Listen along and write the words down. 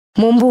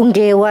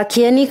Mumbunge wa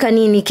Kieni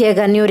Kanini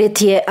Kega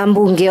niuritie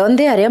ambunge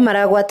onthe aria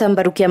maragwata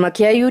mbaru kiama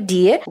kia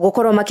UDA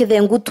gukorwo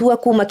makithengutua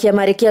kuma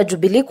kiama kia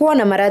Jubilee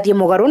kuona marathie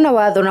mugaru na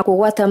watho na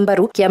kugwata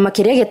mbaru kiama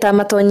kiria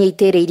gitamatonye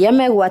itere iria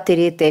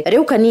megwatirite.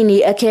 Riu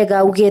Kanini Kega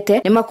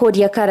augite ni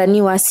makoria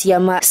karani wa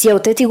ciama cia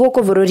uteti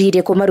guku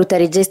bururi kumaruta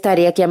register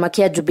ya kiama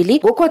kia Jubilee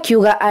guku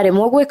akiuga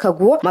aremwo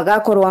gwikaguo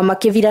magakorwo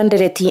makivira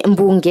ndereti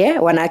mbunge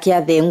wanake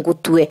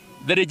athengutue.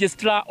 The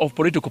registrar of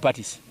political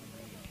parties,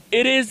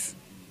 it is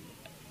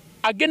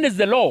against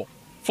the law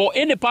for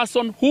any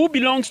person who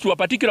belongs to a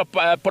particular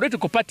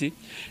political party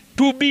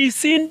to be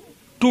seen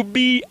to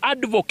be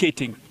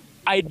advocating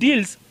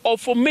ideals of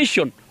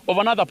formation of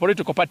another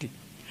political party.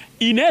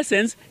 In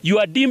essence, you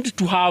are deemed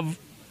to have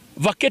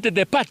vacated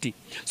the party.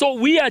 So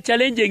we are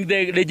challenging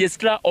the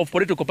registrar of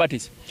political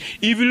parties.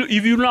 If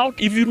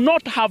you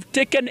not have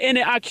taken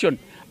any action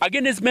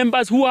against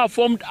members who have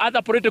formed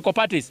other political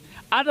parties,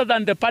 other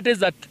than the parties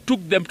that took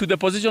them to the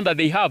position that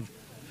they have,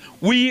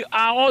 we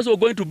are also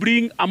going to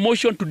bring a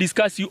motion to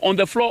discuss you on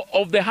the floor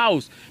of the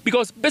House,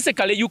 because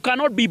basically you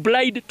cannot be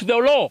blind to the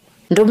law.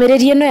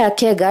 Ndumiriri no ya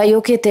Kega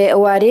yukite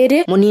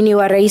wariri munini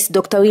wa Rais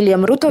Dr.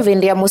 William Ruto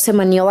vende ya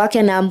musemanio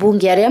wake na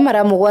ambunge aria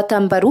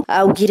maramugwata mbaru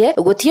augire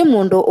gutie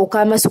mundu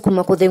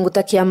ukamasukuma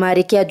kuthenguta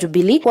kiamari kia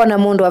Jubilee kwana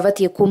mundu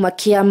avatie kuma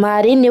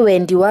kiamari ni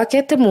wendi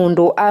wake te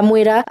mundu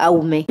amwira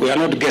aume. We are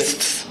not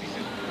guests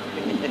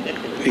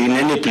in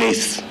any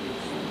place.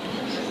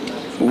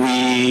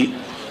 We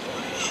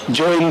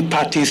join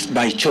parties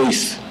by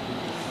choice,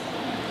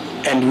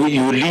 and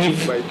you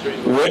live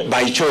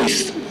by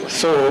choice.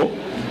 So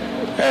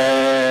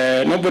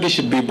nobody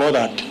should be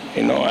bothered,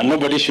 and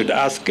nobody should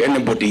ask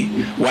anybody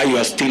why you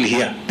are still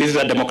here. This is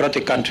a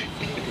democratic country.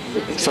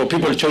 So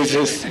people make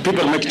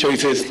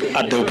choices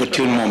at the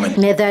opportune moment.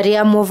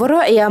 Nedharia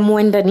movoro ya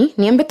mwendani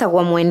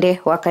niembetagwa mwende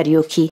wa Kariuki.